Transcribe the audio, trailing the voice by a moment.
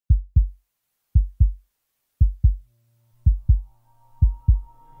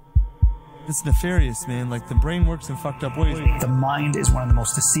It's nefarious, man. Like, the brain works in fucked up ways. The mind is one of the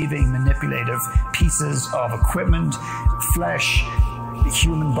most deceiving, manipulative pieces of equipment, flesh,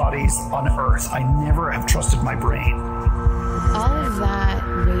 human bodies on earth. I never have trusted my brain. All of that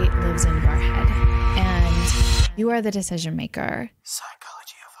weight lives in your head, and you are the decision maker.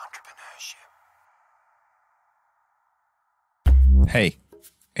 Psychology of Entrepreneurship. Hey,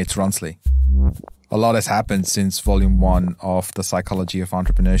 it's Ronsley. A lot has happened since Volume 1 of the Psychology of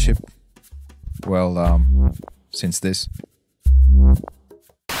Entrepreneurship. Well, since this.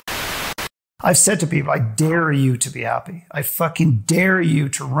 I've said to people, I dare you to be happy. I fucking dare you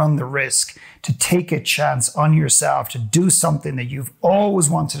to run the risk, to take a chance on yourself, to do something that you've always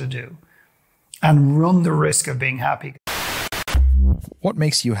wanted to do, and run the risk of being happy. What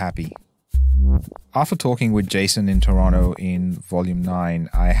makes you happy? After talking with Jason in Toronto in Volume 9,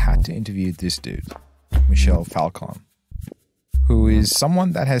 I had to interview this dude, Michel Falcon, who is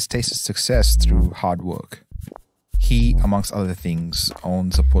someone that has tasted success through hard work. He, amongst other things,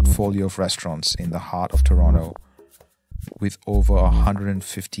 owns a portfolio of restaurants in the heart of Toronto with over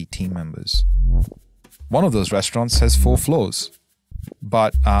 150 team members. One of those restaurants has 4 floors,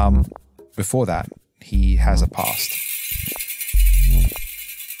 but before that, he has a past.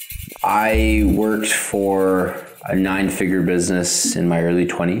 I worked for a 9-figure business in my early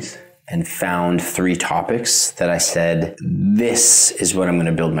 20s and found 3 topics that I said, this is what I'm going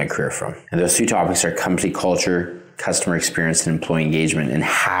to build my career from. And those 3 topics are company culture, customer experience, and employee engagement, and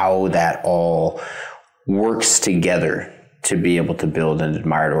how that all works together to be able to build an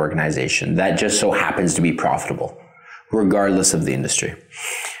admired organization that just so happens to be profitable, regardless of the industry.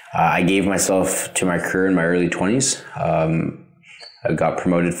 I gave myself to my career in my early 20s. I got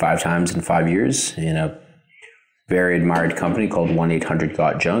promoted 5 times in 5 years in a very admired company called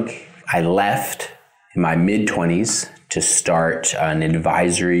 1-800-GOT-JUNK. I left in my mid-20s to start an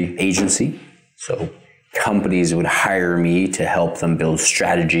advisory agency. So companies would hire me to help them build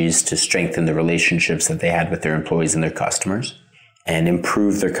strategies to strengthen the relationships that they had with their employees and their customers and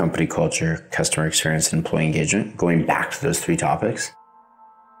improve their company culture, customer experience, and employee engagement, going back to those 3 topics.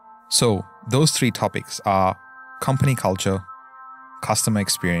 So those 3 topics are company culture, customer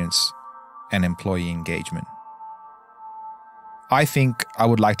experience, and employee engagement. I think I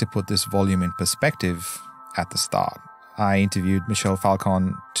would like to put this volume in perspective at the start. I interviewed Michel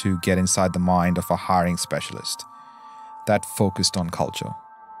Falcon to get inside the mind of a hiring specialist that focused on culture.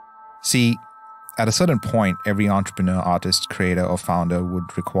 See, at a certain point, every entrepreneur, artist, creator, or founder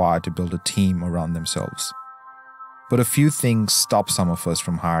would require to build a team around themselves. But a few things stop some of us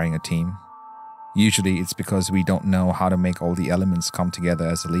from hiring a team. Usually it's because we don't know how to make all the elements come together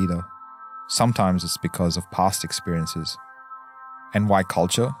as a leader. Sometimes it's because of past experiences. And why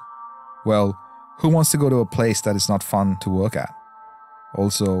culture? Well, who wants to go to a place that is not fun to work at?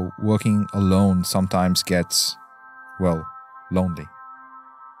 Also, working alone sometimes gets, well, lonely.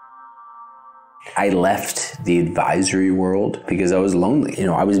 I left the advisory world because I was lonely.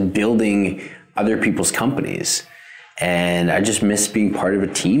 I was building other people's companies and I just missed being part of a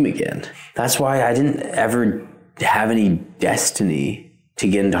team again. That's why I didn't ever have any destiny to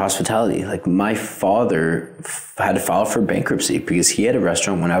get into hospitality. Like, my father had to file for bankruptcy because he had a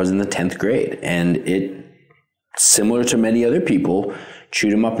restaurant when I was in the 10th grade, and it, similar to many other people,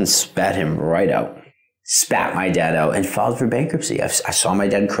 chewed him up and spat him right out. Spat my dad out and filed for bankruptcy. I saw my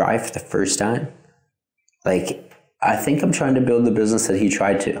dad cry for the first time. Like, I think I'm trying to build the business that he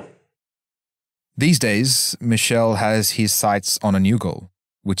tried to. These days, Michel has his sights on a new goal,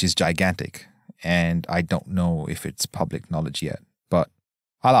 which is gigantic, and I don't know if it's public knowledge yet, but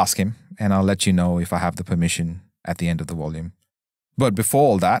I'll ask him, and I'll let you know if I have the permission at the end of the volume. But before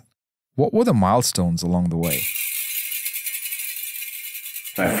all that, what were the milestones along the way?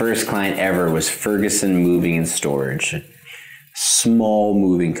 My first client ever was Ferguson Moving and Storage, a small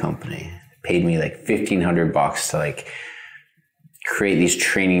moving company. Paid me like $1,500 to create these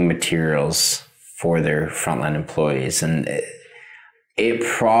training materials for their frontline employees, and I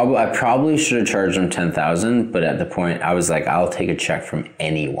probably should have charged them $10,000, but at the point I was like, I'll take a check from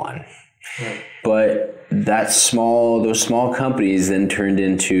anyone. Right. But those small companies then turned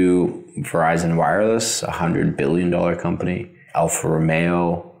into Verizon Wireless, a $100 billion company, Alfa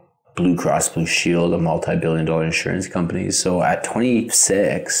Romeo, Blue Cross Blue Shield, a multi-billion-dollar insurance company. So at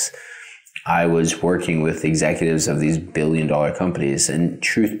 26, I was working with executives of these billion-dollar companies, and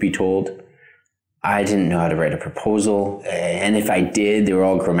truth be told, I didn't know how to write a proposal, and if I did, they were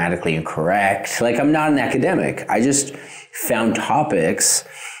all grammatically incorrect. Like, I'm not an academic. I just found topics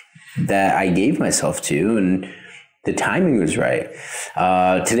that I gave myself to, and the timing was right.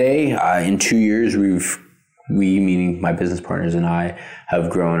 Today, in 2 years, we've We, meaning my business partners and I, have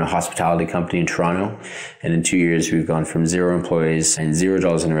grown a hospitality company in Toronto. And in 2 years, we've gone from 0 employees and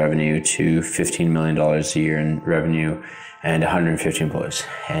 $0 in revenue to $15 million a year in revenue and 150 employees.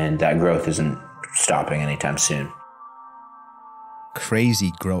 And that growth isn't stopping anytime soon.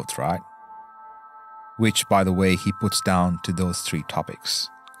 Crazy growth, right? Which, by the way, he puts down to those 3 topics: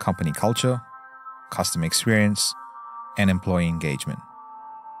 company culture, customer experience, and employee engagement.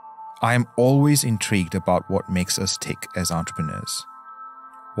 I am always intrigued about what makes us tick as entrepreneurs.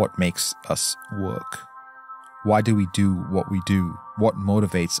 What makes us work? Why do we do what we do? What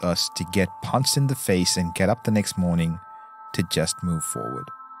motivates us to get punched in the face and get up the next morning to just move forward?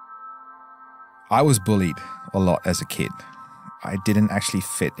 I was bullied a lot as a kid. I didn't actually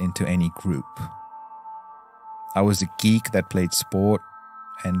fit into any group. I was a geek that played sport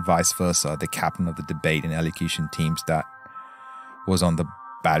and vice versa, the captain of the debate and elocution teams that was on the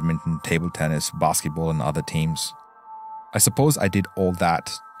badminton, table tennis, basketball, and other teams. I suppose I did all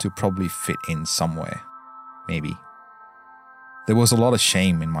that to probably fit in somewhere. Maybe. There was a lot of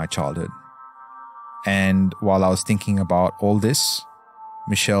shame in my childhood. And while I was thinking about all this,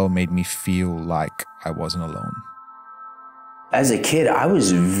 Michel made me feel like I wasn't alone. As a kid, I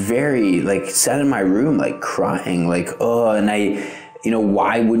was very, sat in my room, crying, why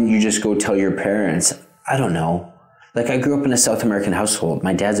wouldn't you just go tell your parents? I don't know. I grew up in a South American household.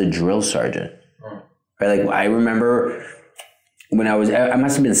 My dad's a drill sergeant. Right? I remember when I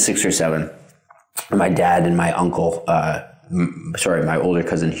must have been 6 or 7. My dad and my uncle, my older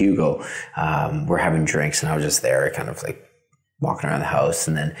cousin Hugo, were having drinks, and I was just there kind of walking around the house.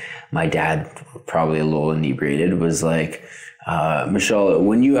 And then my dad, probably a little inebriated, was like, Michel,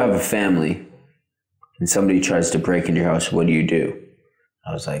 when you have a family and somebody tries to break into your house, what do?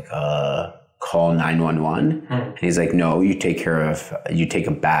 I was like, call 911. And he's like, no, you take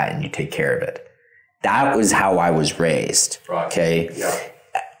a bat and you take care of it. That was how I was raised. Right. Okay. Yeah.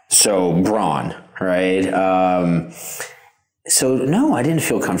 So brawn, right? So no, I didn't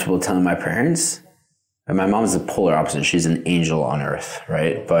feel comfortable telling my parents. And my mom's the polar opposite. She's an angel on earth,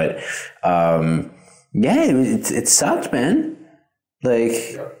 right? But it sucked, man.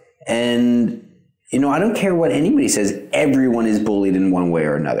 And I don't care what anybody says. Everyone is bullied in one way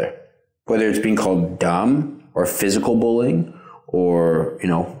or another. Whether it's being called dumb or physical bullying or,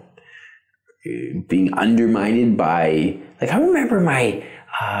 being undermined by, I remember my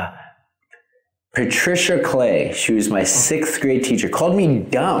Patricia Clay, she was my 6th grade teacher, called me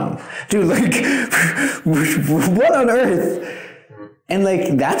dumb. Dude, what on earth?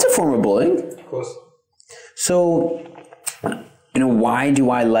 And that's a form of bullying. Of course. So, why do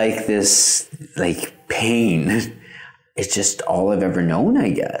I like this, pain? It's just all I've ever known, I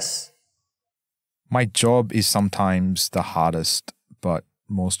guess. My job is sometimes the hardest but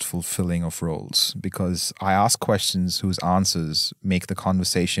most fulfilling of roles because I ask questions whose answers make the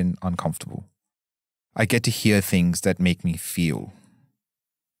conversation uncomfortable. I get to hear things that make me feel.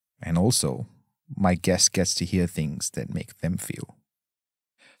 And also, my guest gets to hear things that make them feel.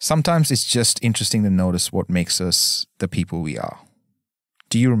 Sometimes it's just interesting to notice what makes us the people we are.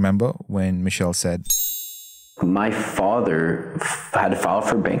 Do you remember when Michel said, my father had to file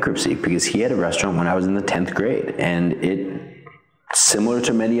for bankruptcy because he had a restaurant when I was in the 10th grade, and it, similar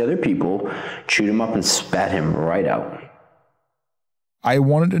to many other people, chewed him up and spat him right out. I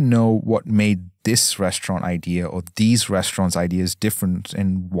wanted to know what made this restaurant idea or these restaurants' ideas different,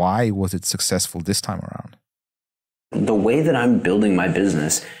 and why was it successful this time around? The way that I'm building my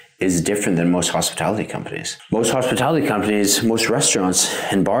business is different than most hospitality companies. Most hospitality companies, most restaurants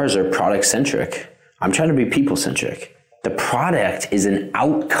and bars are product-centric. I'm trying to be people-centric. The product is an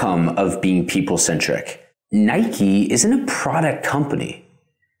outcome of being people-centric. Nike isn't a product company.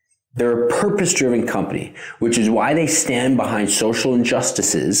 They're a purpose-driven company, which is why they stand behind social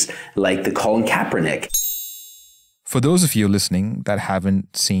injustices like the Colin Kaepernick. For those of you listening that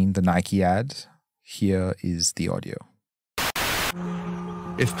haven't seen the Nike ad, here is the audio.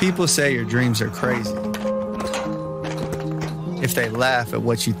 If people say your dreams are crazy, if they laugh at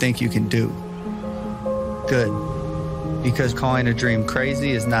what you think you can do, good. Because calling a dream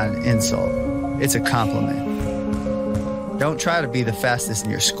crazy is not an insult, it's a compliment. Don't try to be the fastest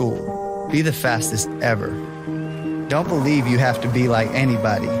in your school. Be the fastest ever. Don't believe you have to be like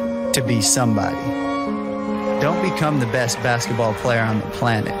anybody to be somebody. Don't become the best basketball player on the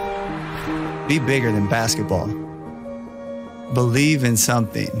planet. Be bigger than basketball. Believe in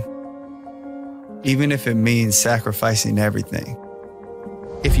something, even if it means sacrificing everything.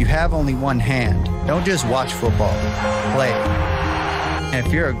 If you have only one hand, don't just watch football, play it. And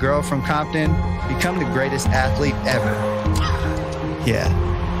if you're a girl from Compton, become the greatest athlete ever. Yeah,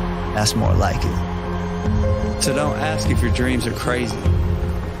 that's more like it. So don't ask if your dreams are crazy.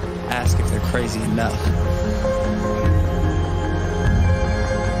 Ask if they're crazy enough.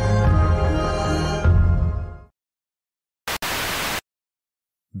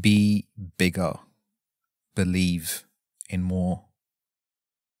 Be bigger. Believe in more.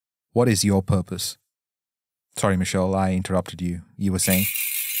 What is your purpose? Sorry, Michelle, I interrupted you. You were saying?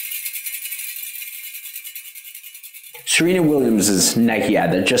 Serena Williams' Nike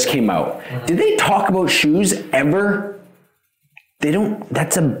ad that just came out. Did they talk about shoes ever? They don't.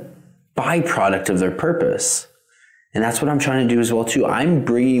 That's a byproduct of their purpose. And that's what I'm trying to do as well too. I'm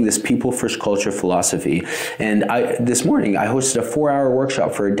bringing this people first culture philosophy. And this morning I hosted a 4-hour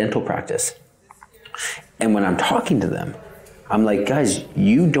workshop for a dental practice. And when I'm talking to them, I'm like, guys,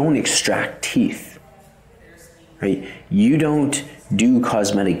 you don't extract teeth, right? You don't do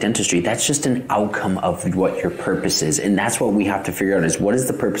cosmetic dentistry. That's just an outcome of what your purpose is. And that's what we have to figure out is what is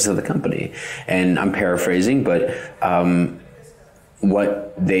the purpose of the company? And I'm paraphrasing, but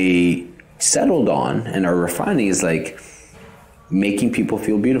what they settled on and are refining is like making people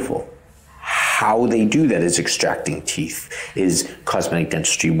feel beautiful. How they do that is extracting teeth, is cosmetic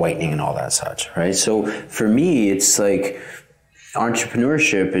dentistry, whitening and all that such, right? So for me, it's like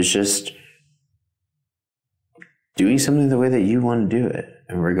entrepreneurship is just doing something the way that you want to do it,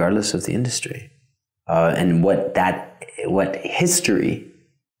 and regardless of the industry. And what history,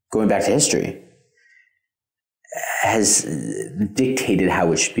 going back to history, has dictated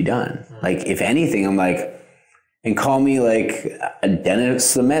how it should be done. Like, if anything, I'm like, and call me like a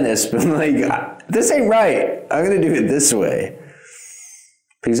Dennis the Menace, but I'm like, this ain't right. I'm going to do it this way.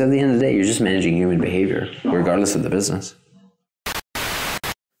 Because at the end of the day, you're just managing human behavior, regardless of the business.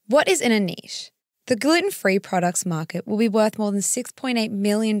 What is in a niche? The gluten-free products market will be worth more than $6.8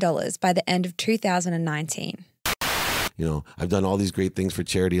 million by the end of 2019. You know, I've done all these great things for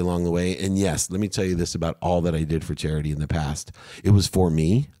charity along the way. And yes, let me tell you this about all that I did for charity in the past. It was for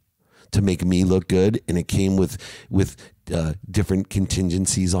me, to make me look good. And it came with different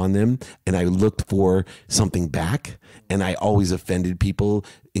contingencies on them. And I looked for something back. And I always offended people,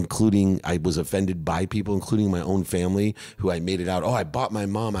 I was offended by people, including my own family, who I made it out, oh, I bought my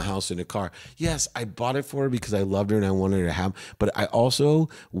mom a house and a car. Yes, I bought it for her because I loved her and I wanted her to have, but I also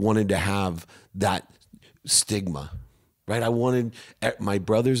wanted to have that stigma. Right? I wanted my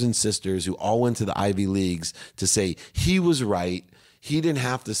brothers and sisters who all went to the Ivy Leagues to say, he was right. He didn't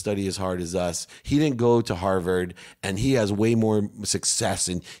have to study as hard as us. He didn't go to Harvard, and he has way more success,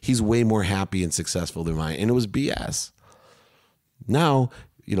 and he's way more happy and successful than mine. And it was BS. Now,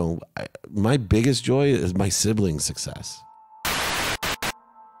 you know, my biggest joy is my siblings' success.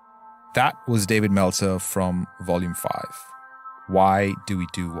 That was David Meltzer from Volume 5. Why do we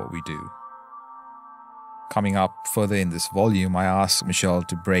do what we do? Coming up further in this volume, I asked Michel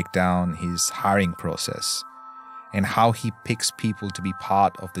to break down his hiring process and how he picks people to be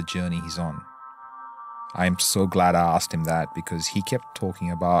part of the journey he's on. I'm so glad I asked him that because he kept talking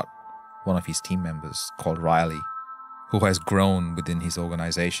about one of his team members called Riley, who has grown within his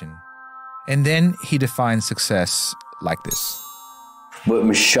organization. And then he defines success like this. What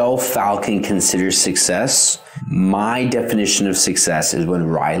Michel Falcon considers success, my definition of success is when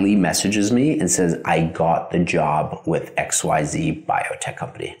Riley messages me and says, I got the job with XYZ biotech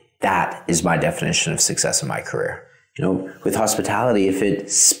company. That is my definition of success in my career. You know, with hospitality, if it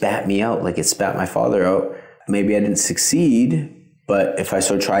spat me out like it spat my father out, maybe I didn't succeed, but if I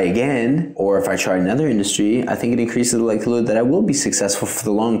sort of try again, or if I try another industry, I think it increases the likelihood that I will be successful for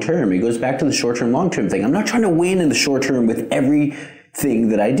the long term. It goes back to the short-term, long-term thing. I'm not trying to win in the short term with everything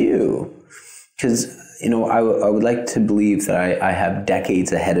that I do. Because, you know, I would like to believe that I have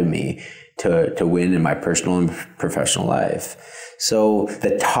decades ahead of me to win in my personal and professional life. So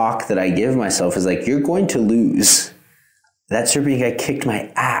the talk that I give myself is like, you're going to lose. That Serbian guy kicked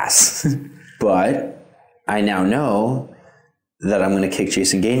my ass. But I now know that I'm going to kick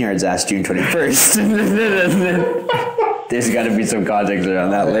Jason Gaynard's ass June 21st. There's got to be some context around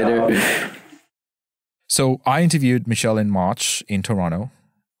that later. So I interviewed Michel in March in Toronto.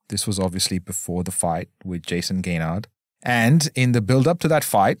 This was obviously before the fight with Jason Gaynard. And in the build-up to that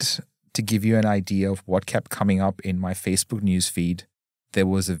fight, to give you an idea of what kept coming up in my Facebook news feed, there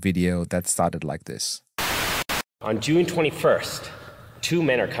was a video that started like this. On June 21st, two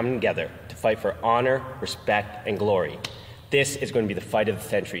men are coming together to fight for honor, respect, and glory. This is going to be the fight of the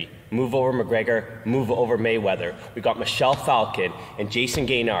century. Move over McGregor, move over Mayweather. We got Michel Falcon and Jason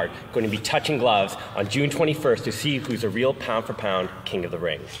Gaynard going to be touching gloves on June 21st to see who's a real pound-for-pound king of the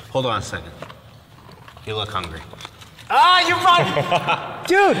ring. Hold on a second. You look hungry. You're right.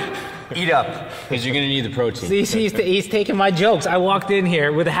 Dude. Eat up. Because you're going to need the protein. He's taking my jokes. I walked in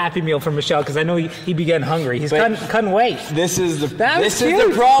here with a Happy Meal for Michel because I know he'd be getting hungry. He's cutting weight. This is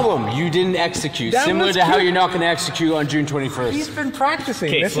the problem. You didn't execute. Similar to how you're not going to execute on June 21st. He's been practicing.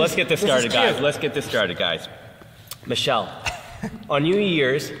 Okay, so let's get this started, guys. Michel, on New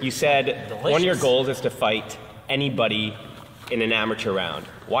Year's, you said one of your goals is to fight anybody in an amateur round.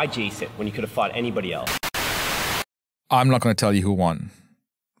 Why Jason when you could have fought anybody else? I'm not going to tell you who won,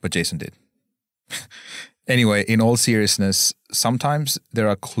 but Jason did. Anyway, in all seriousness, sometimes there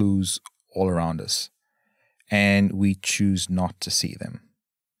are clues all around us, and we choose not to see them.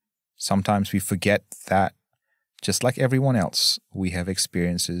 Sometimes we forget that, just like everyone else, we have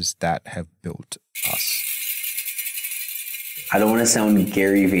experiences that have built us. I don't want to sound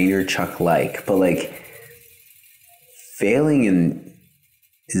Gary Vaynerchuk-like, but like failing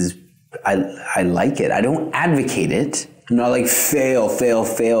I like it. I don't advocate it. I'm not like fail,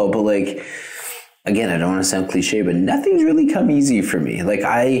 but like, again, I don't want to sound cliche, but nothing's really come easy for me. Like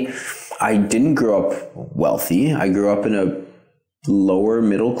I didn't grow up wealthy. I grew up in a lower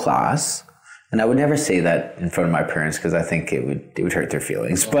middle class. And I would never say that in front of my parents because I think it would hurt their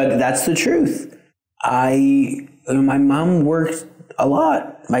feelings. But that's the truth. My mom worked a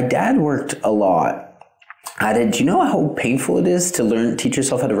lot. My dad worked a lot. Do you know how painful it is to teach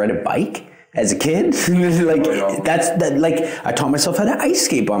yourself how to ride a bike as a kid? I taught myself how to ice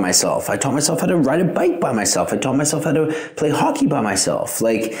skate by myself. I taught myself how to ride a bike by myself. I taught myself how to play hockey by myself.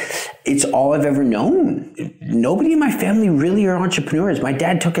 Like, it's all I've ever known. Nobody in my family really are entrepreneurs. My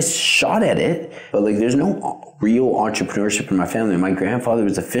dad took a shot at it, but like, there's no real entrepreneurship in my family. My grandfather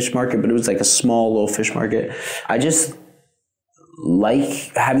was a fish market, but it was like a small little fish market. I just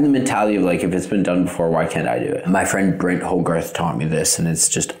like having the mentality of like, if it's been done before, why can't I do it? My friend Brent Hogarth taught me this, and it's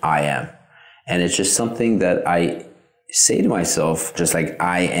just, I am. And it's just something that I say to myself, just like,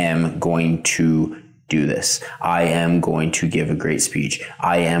 I am going to do this. I am going to give a great speech.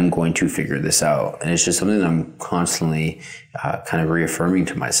 I am going to figure this out. And it's just something that I'm constantly kind of reaffirming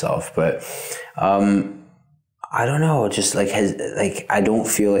to myself. But I don't know, just like, I don't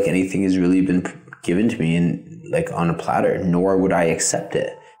feel like anything has really been given to me on a platter, nor would I accept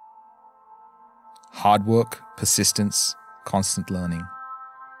it. Hard work, persistence, constant learning.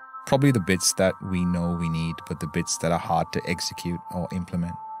 Probably the bits that we know we need, but the bits that are hard to execute or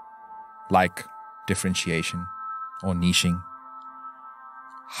implement. Like differentiation or niching.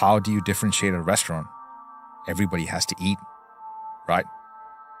 How do you differentiate a restaurant? Everybody has to eat, right?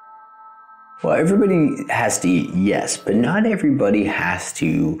 Well, everybody has to eat, yes, but not everybody has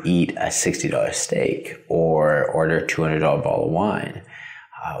to eat a $60 steak or order a $200 bottle of wine.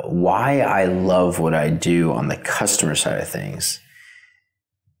 Why I love what I do on the customer side of things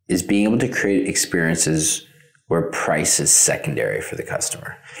is being able to create experiences where price is secondary for the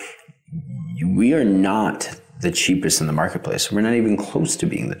customer. We are not the cheapest in the marketplace. We're not even close to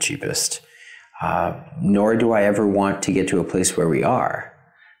being the cheapest, nor do I ever want to get to a place where we are.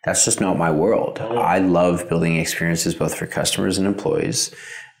 That's just not my world. I love building experiences both for customers and employees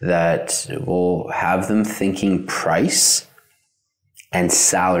that will have them thinking price and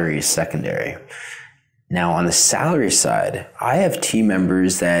salary is secondary. Now, on the salary side, I have team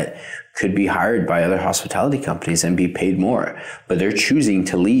members that could be hired by other hospitality companies and be paid more, but they're choosing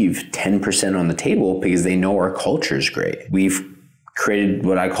to leave 10% on the table because they know our culture is great. We've created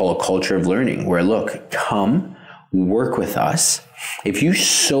what I call a culture of learning where, look, come work with us. If you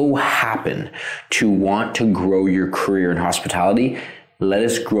so happen to want to grow your career in hospitality, let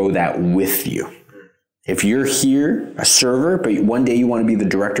us grow that with you. If you're here, a server, but one day you want to be the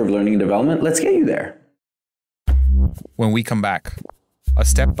director of learning and development, let's get you there. When we come back, a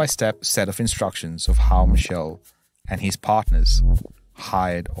step-by-step set of instructions of how Michel and his partners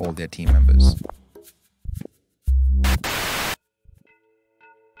hired all their team members.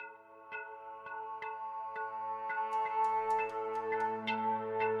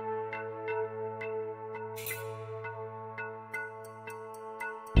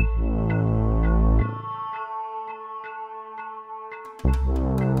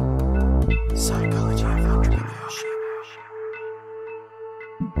 Psychology of Entrepreneurship.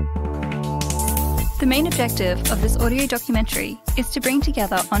 The main objective of this audio documentary is to bring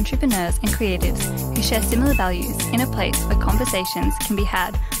together entrepreneurs and creatives who share similar values in a place where conversations can be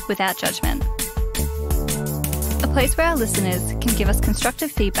had without judgment. A place where our listeners can give us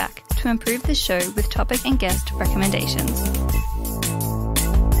constructive feedback to improve the show with topic and guest recommendations.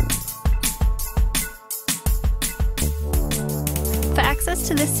 For access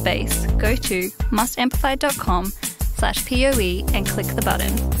to this space, go to mustamplify.com/POE and click the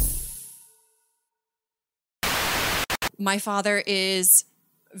button. my father is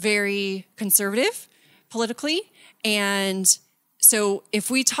very conservative politically. And so if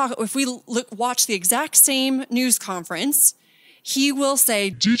we watch the exact same news conference, he will say,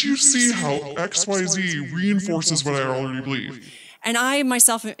 did you see how XYZ reinforces what I already believe? And I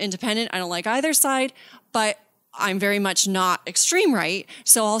myself am independent. I don't like either side, but I'm very much not extreme right.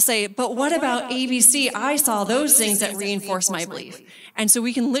 So I'll say, but what about ABC? I saw those things that reinforce my belief. And so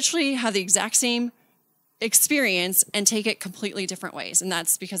we can literally have the exact same experience and take it completely different ways. And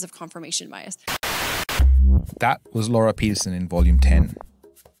that's because of confirmation bias. That was Laura Peterson in Volume 10.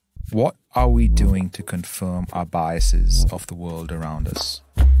 What are we doing to confirm our biases of the world around us?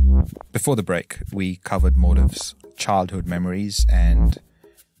 Before the break, we covered motives, childhood memories, and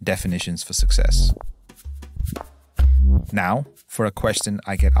definitions for success. Now, for a question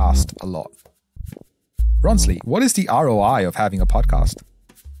I get asked a lot. Ronsley, what is the ROI of having a podcast?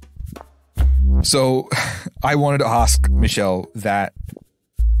 So I wanted to ask Michel that,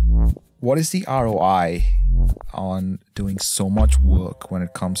 what is the ROI on doing so much work when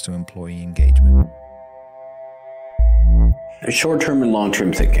it comes to employee engagement? Short-term and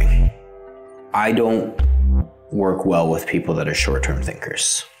long-term thinking. I don't work well with people that are short-term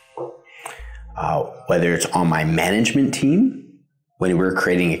thinkers. Whether it's on my management team, when we're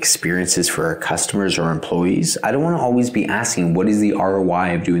creating experiences for our customers or employees, I don't want to always be asking, what is the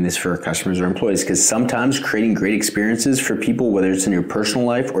ROI of doing this for our customers or employees? Because sometimes creating great experiences for people, whether it's in your personal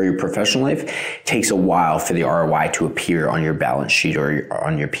life or your professional life, takes a while for the ROI to appear on your balance sheet or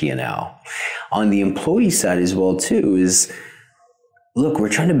on your P&L. On the employee side as well, too, is, look, we're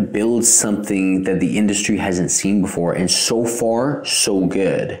trying to build something that the industry hasn't seen before, and so far, so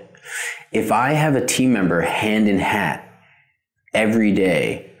good. If I have a team member hand in hat every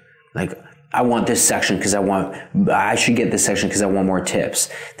day, like, I want this section because I should get this section because I want more tips.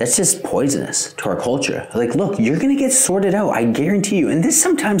 That's just poisonous to our culture. Like, look, you're going to get sorted out. I guarantee you. And this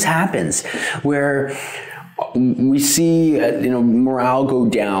sometimes happens where we see, morale go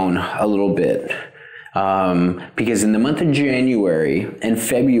down a little bit. Because in the month of January and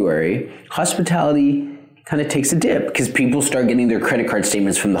February, hospitality kind of takes a dip because people start getting their credit card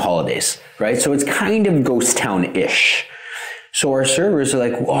statements from the holidays, right? So it's kind of ghost town-ish. So our servers are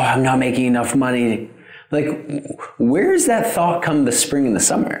like, oh, I'm not making enough money. Like, where's that thought come the spring and the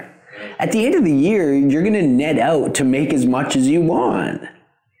summer? At the end of the year, you're going to net out to make as much as you want.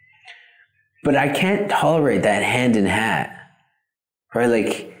 But I can't tolerate that hand in hat, right?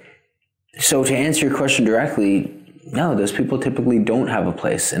 Like, so to answer your question directly, no, those people typically don't have a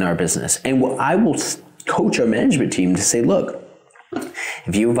place in our business. And I will coach our management team to say, look,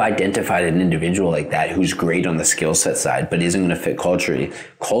 if you've identified an individual like that who's great on the skill set side, but isn't going to fit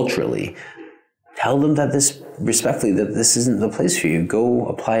culturally, tell them that respectfully, that this isn't the place for you. Go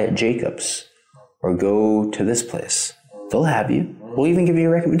apply at Jacobs or go to this place. They'll have you. We'll even give you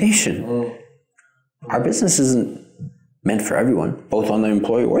a recommendation. Our business isn't meant for everyone, both on the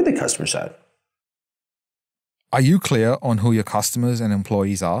employee or the customer side. Are you clear on who your customers and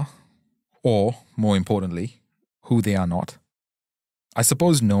employees are? Or, more importantly, who they are not? I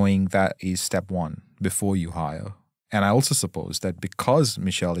suppose knowing that is step one before you hire. And I also suppose that because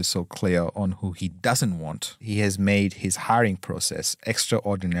Michel is so clear on who he doesn't want, he has made his hiring process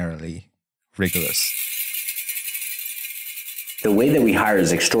extraordinarily rigorous. The way that we hire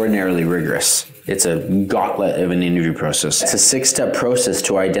is extraordinarily rigorous. It's a gauntlet of an interview process. It's a 6-step process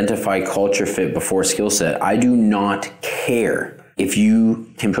to identify culture fit before skill set. I do not care if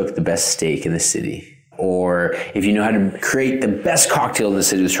you can cook the best steak in the city, or if you know how to create the best cocktail in the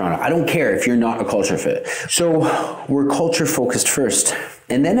city of Toronto. I don't care if you're not a culture fit. So we're culture focused first.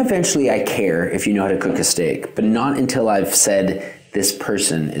 And then eventually I care if you know how to cook a steak, but not until I've said this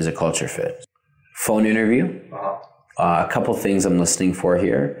person is a culture fit. Phone interview. A couple things I'm listening for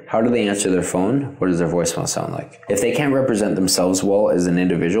here. How do they answer their phone? What does their voicemail sound like? If they can't represent themselves well as an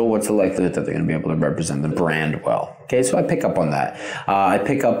individual, what's the likelihood that they're going to be able to represent the brand well? Okay, so I pick up on that. I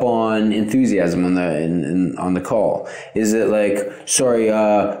pick up on enthusiasm on the call. Is it like, sorry,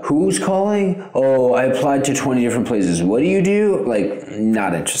 who's calling? Oh, I applied to 20 different places. What do you do? Like,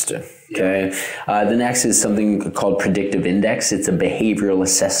 not interested. Okay. The next is something called predictive index. It's a behavioral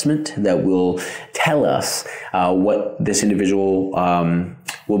assessment that will tell us what this individual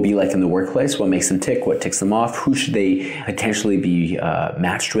will be like in the workplace, what makes them tick, what ticks them off, who should they potentially be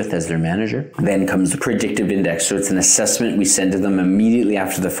matched with as their manager. Then comes the predictive index. So it's an assessment we send to them immediately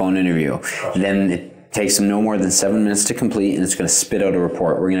after the phone interview. Then it takes them no more than 7 minutes to complete, and it's going to spit out a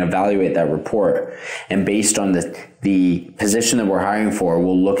report. We're going to evaluate that report. And based on the position that we're hiring for,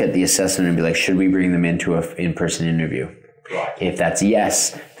 we'll look at the assessment and be like, should we bring them into an in-person interview? If that's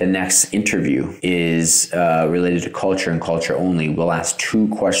yes, the next interview is related to culture and culture only. We'll ask 2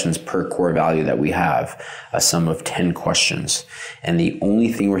 questions per core value that we have, a sum of 10 questions. And the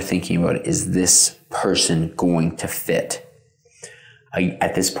only thing we're thinking about is this person going to fit.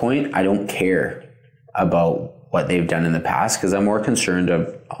 At this point, I don't care about what they've done in the past because I'm more concerned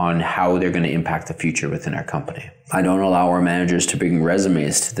on how they're going to impact the future within our company. I don't allow our managers to bring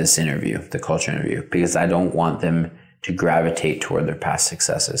resumes to this interview, the culture interview, because I don't want them to gravitate toward their past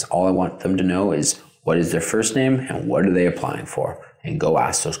successes. All I want them to know is what is their first name and what are they applying for, and go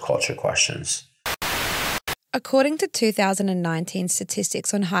ask those culture questions. According to 2019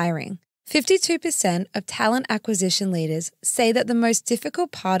 statistics on hiring, 52% of talent acquisition leaders say that the most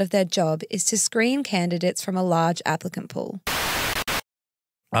difficult part of their job is to screen candidates from a large applicant pool.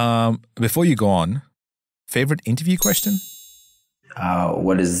 Before you go on, favorite interview question?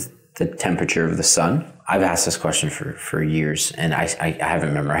 What is the temperature of the sun? I've asked this question for years, and I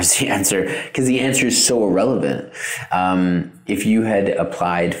haven't memorized the answer because the answer is so irrelevant. If you had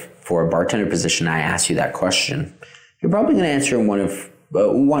applied for a bartender position, I asked you that question, you're probably going to answer in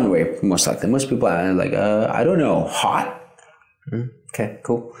one way, most likely. Most people are like, I don't know, hot? Okay,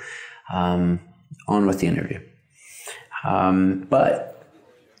 cool. On with the interview. But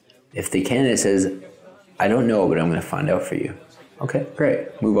if the candidate says, I don't know, but I'm going to find out for you. Okay,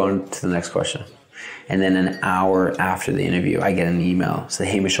 great. Move on to the next question. And then an hour after the interview, I get an email. Say,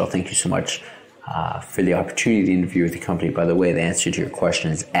 hey, Michel, thank you so much for the opportunity to interview with the company. By the way, the answer to your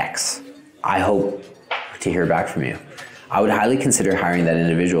question is X. I hope to hear back from you. I would highly consider hiring that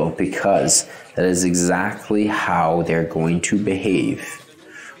individual because that is exactly how they're going to behave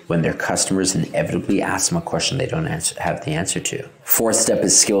when their customers inevitably ask them a question they don't have the answer to. 4th step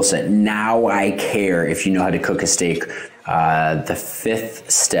is skill set. Now I care if you know how to cook a steak. The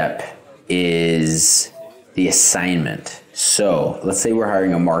 5th step is the assignment. So let's say we're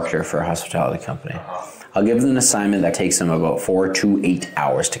hiring a marketer for a hospitality company. I'll give them an assignment that takes them about 4 to 8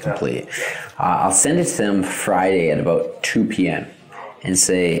 hours to complete. I'll send it to them Friday at about 2 p.m. and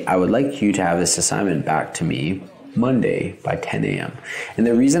say, I would like you to have this assignment back to me Monday by 10 a.m. And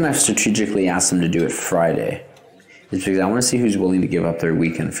the reason I've strategically asked them to do it Friday is because I want to see who's willing to give up their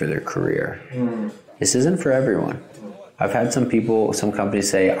weekend for their career. This isn't for everyone. I've had some companies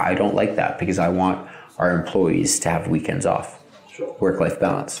say, I don't like that because I want our employees to have weekends off. Work-life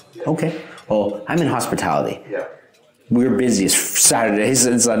balance. Okay. Well, I'm in hospitality. Yeah. We're busiest Saturdays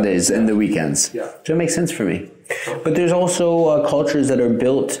and Sundays and the weekends. Yeah. So it makes sense for me. But there's also cultures that are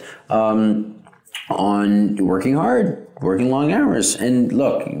built on working hard, working long hours. And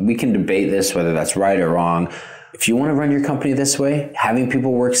look, we can debate this, whether that's right or wrong. If you want to run your company this way, having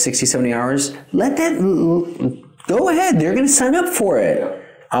people work 60, 70 hours, let that go ahead. They're going to sign up for it.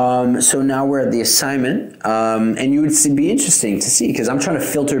 So now we're at the assignment, and you would be interesting to see, because I'm trying to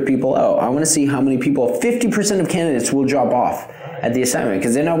filter people out. I want to see how many people, 50% of candidates will drop off at the assignment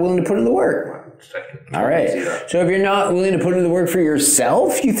because they're not willing to put in the work. All right. So if you're not willing to put in the work for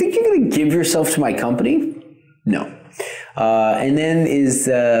yourself, you think you're going to give yourself to my company? No. And then is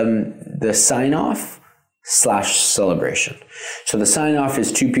the sign-off / celebration. So the sign-off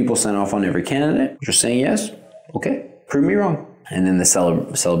is 2 people sign off on every candidate. You're saying yes? Okay. Prove me wrong. And then the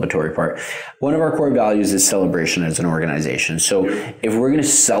celebratory part. One of our core values is celebration as an organization. So if we're going to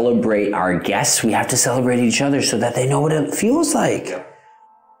celebrate our guests, we have to celebrate each other so that they know what it feels like.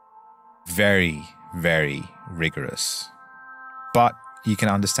 Very, very rigorous. But you can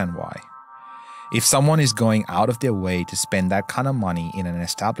understand why. If someone is going out of their way to spend that kind of money in an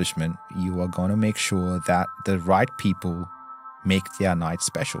establishment, you are going to make sure that the right people make their night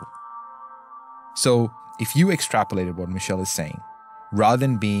special. So if you extrapolated what Michel is saying, rather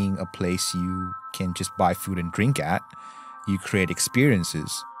than being a place you can just buy food and drink at, you create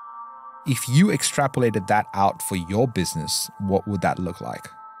experiences. If you extrapolated that out for your business, what would that look like?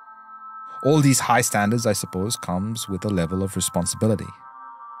 All these high standards, I suppose, comes with a level of responsibility.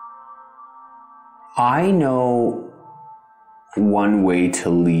 I know one way to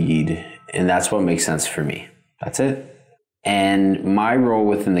lead, and that's what makes sense for me. That's it. And my role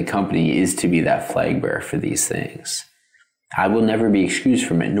within the company is to be that flag bearer for these things. I will never be excused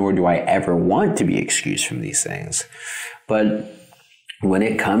from it, nor do I ever want to be excused from these things. But when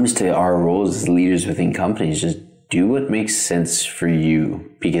it comes to our roles as leaders within companies, just do what makes sense for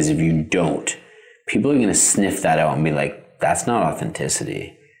you. Because if you don't, people are going to sniff that out and be like, that's not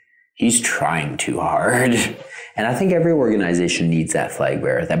authenticity. He's trying too hard. And I think every organization needs that flag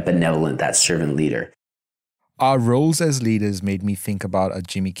bearer, that benevolent, that servant leader. Our roles as leaders made me think about a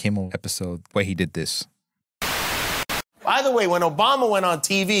Jimmy Kimmel episode where he did this. By the way, when Obama went on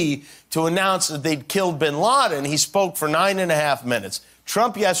TV to announce that they'd killed bin Laden, he spoke for 9.5 minutes.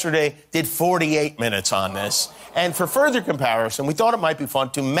 Trump yesterday did 48 minutes on this. And for further comparison, we thought it might be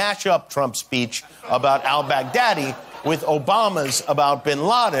fun to mash up Trump's speech about al-Baghdadi with Obama's about bin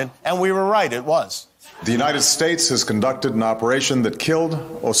Laden, and we were right, it was. The United States has conducted an operation that killed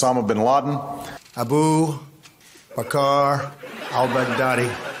Osama bin Laden. Abu Bakr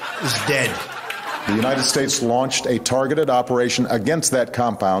al-Baghdadi is dead. The United States launched a targeted operation against that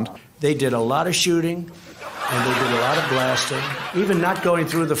compound. They did a lot of shooting, and they did a lot of blasting, even not going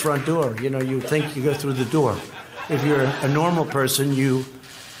through the front door. You know, you think you go through the door. If you're a normal person, you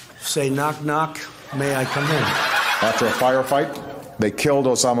say, knock, knock, may I come in? After a firefight, they killed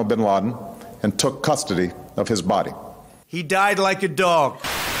Osama bin Laden and took custody of his body. He died like a dog.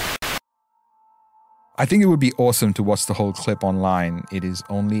 I think it would be awesome to watch the whole clip online. It is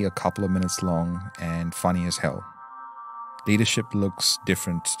only a couple of minutes long and funny as hell. Leadership looks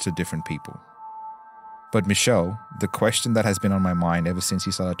different to different people. But Michel, the question that has been on my mind ever since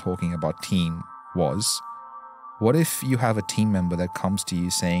you started talking about team was, what if you have a team member that comes to you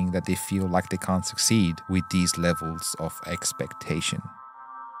saying that they feel like they can't succeed with these levels of expectation?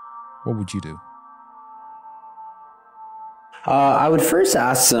 What would you do? I would first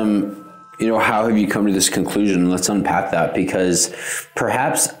ask them, how have you come to this conclusion? Let's unpack that, because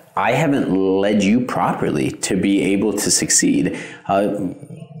perhaps I haven't led you properly to be able to succeed.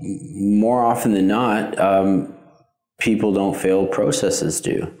 More often than not, people don't fail, processes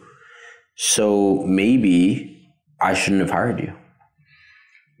do. So maybe I shouldn't have hired you.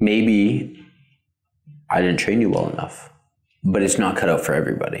 Maybe I didn't train you well enough, but it's not cut out for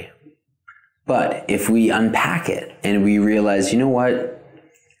everybody. But if we unpack it and we realize, you know what?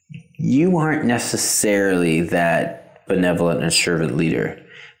 You aren't necessarily that benevolent and servant leader,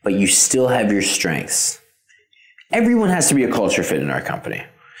 but you still have your strengths. Everyone has to be a culture fit in our company,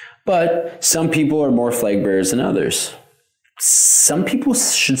 but some people are more flag bearers than others. Some people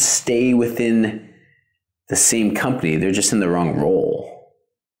should stay within the same company. They're just in the wrong role.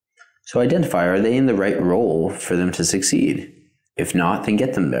 So identify, are they in the right role for them to succeed? If not, then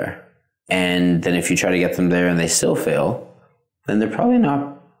get them there. And then if you try to get them there and they still fail, then they're probably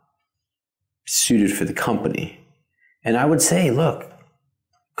not suited for the company. And I would say, look,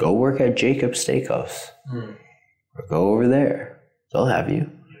 go work at Jacob's Steakhouse. Or go over there. They'll have you.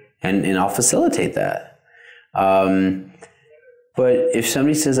 And I'll facilitate that. But if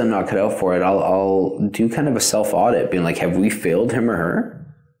somebody says I'm not cut out for it, I'll do kind of a self-audit, being like, have we failed him or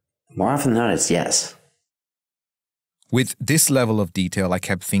her? More often than not, it's yes. With this level of detail, I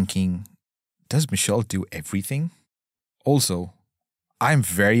kept thinking, does Michel do everything? Also, I'm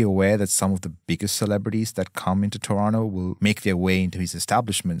very aware that some of the biggest celebrities that come into Toronto will make their way into his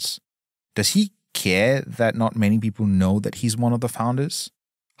establishments. Does he care that not many people know that he's one of the founders?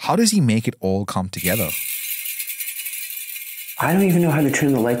 How does he make it all come together? I don't even know how to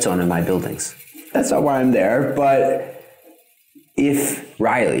turn the lights on in my buildings. That's not why I'm there. But if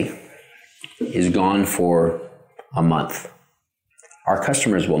Riley is gone for a month, our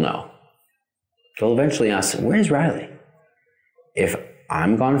customers will know. They'll eventually ask, where's Riley? If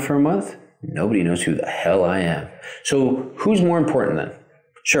I'm gone for a month, nobody knows who the hell I am. So who's more important then?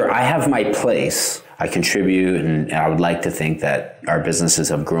 Sure, I have my place. I contribute, and I would like to think that our businesses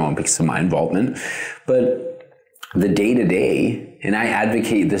have grown because of my involvement. But the day-to-day, and I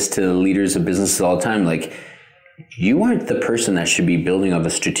advocate this to leaders of businesses all the time, like, you aren't the person that should be building all the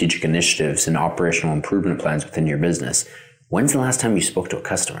strategic initiatives and operational improvement plans within your business. When's the last time you spoke to a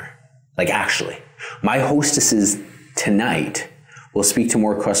customer? Like, actually, my hostesses tonight will speak to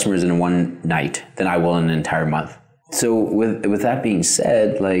more customers in one night than I will in an entire month. So with that being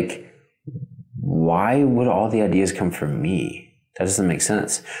said, like, why would all the ideas come from me? That doesn't make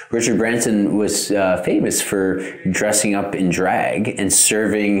sense. Richard Branson was famous for dressing up in drag and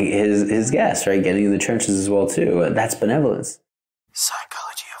serving his guests, right? Getting in the trenches as well, too. That's benevolence.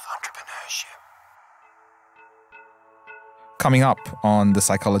 Psychology of Entrepreneurship. Coming up on the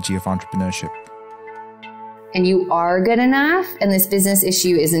Psychology of Entrepreneurship. And you are good enough, and this business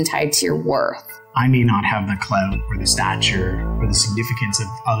issue isn't tied to your worth. I may not have the clout or the stature or the significance of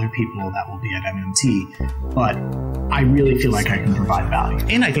other people that will be at MMT, but I really feel like I can provide value.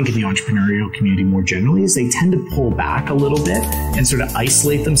 And I think in the entrepreneurial community more generally is they tend to pull back a little bit and sort of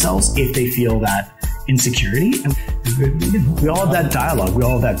isolate themselves if they feel that insecurity. And we all have that dialogue, we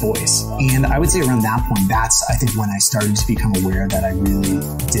all have that voice. And I would say around that point, that's, I think, when I started to become aware that I really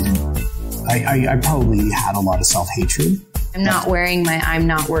didn't, I probably had a lot of self-hatred. I'm not wearing my I'm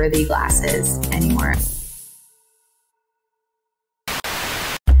not worthy glasses anymore.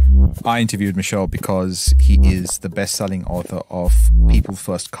 I interviewed Michel because he is the best-selling author of People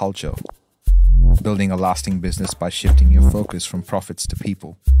First Culture, building a lasting business by shifting your focus from profits to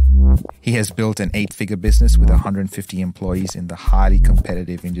people. He has built an 8-figure business with 150 employees in the highly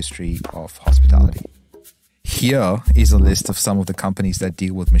competitive industry of hospitality. Here is a list of some of the companies that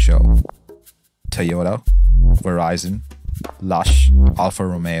deal with Michel: Toyota, Verizon, Lush, Alfa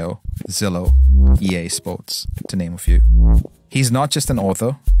Romeo, Zillow, EA Sports, to name a few. He's not just an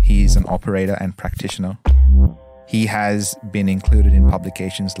author, he's an operator and practitioner. He has been included in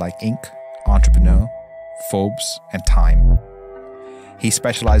publications like Inc., Entrepreneur, Forbes, and Time. He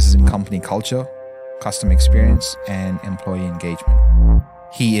specializes in company culture, customer experience, and employee engagement.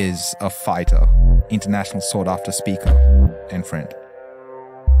 He is a fighter, international sought-after speaker, and friend.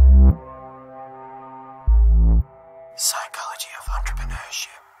 Psychology of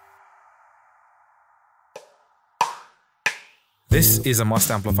Entrepreneurship. This is a Must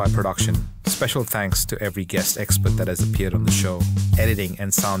Amplify production. Special thanks to every guest expert that has appeared on the show. Editing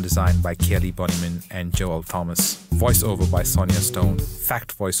and sound design by Kelly Bonnyman and Joel Thomas. Voiceover by Sonia Stone.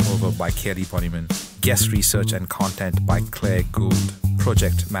 Fact voiceover by Kelly Bonnyman. Guest research and content by Claire Gould.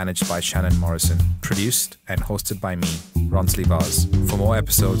 Project managed by Shannon Morrison. Produced and hosted by me, Ronsley Vaz. For more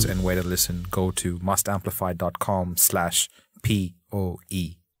episodes and where to listen, go to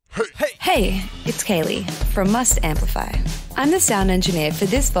mustamplify.com/POE. Hey, it's Kaylee from Must Amplify. I'm the sound engineer for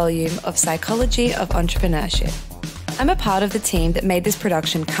this volume of Psychology of Entrepreneurship. I'm a part of the team that made this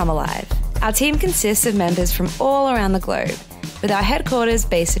production come alive. Our team consists of members from all around the globe, with our headquarters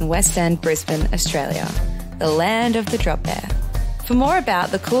based in West End, Brisbane, Australia, the land of the drop bear. For more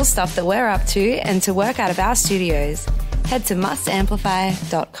about the cool stuff that we're up to and to work out of our studios, head to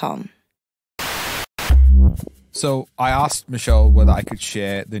mustamplify.com. So I asked Michel whether I could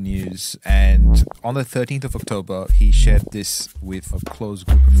share the news, and on the 13th of October, he shared this with a close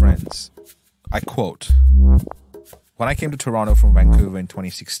group of friends. I quote, "When I came to Toronto from Vancouver in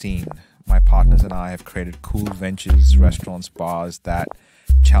 2016, my partners and I have created cool ventures, restaurants, bars that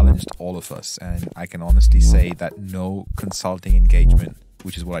challenged all of us, and I can honestly say that no consulting engagement,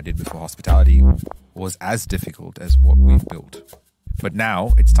 which is what I did before hospitality, was as difficult as what we've built. But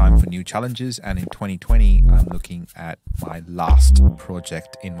now it's time for new challenges, and in 2020, I'm looking at my last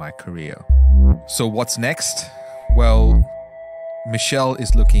project in my career." So what's next? Well, Michel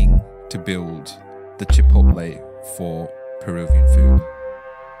is looking to build the Chipotle for Peruvian food.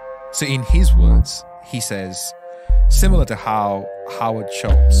 So in his words, he says, similar to how Howard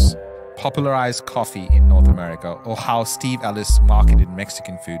Schultz popularized coffee in North America, or how Steve Ellis marketed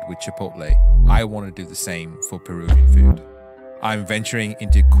Mexican food with Chipotle, I want to do the same for Peruvian food. I'm venturing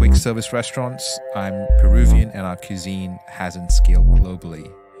into quick service restaurants. I'm Peruvian and our cuisine hasn't scaled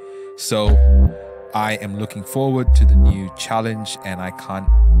globally. So I am looking forward to the new challenge, and I can't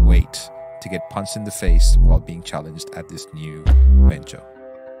wait to get punched in the face while being challenged at this new venture.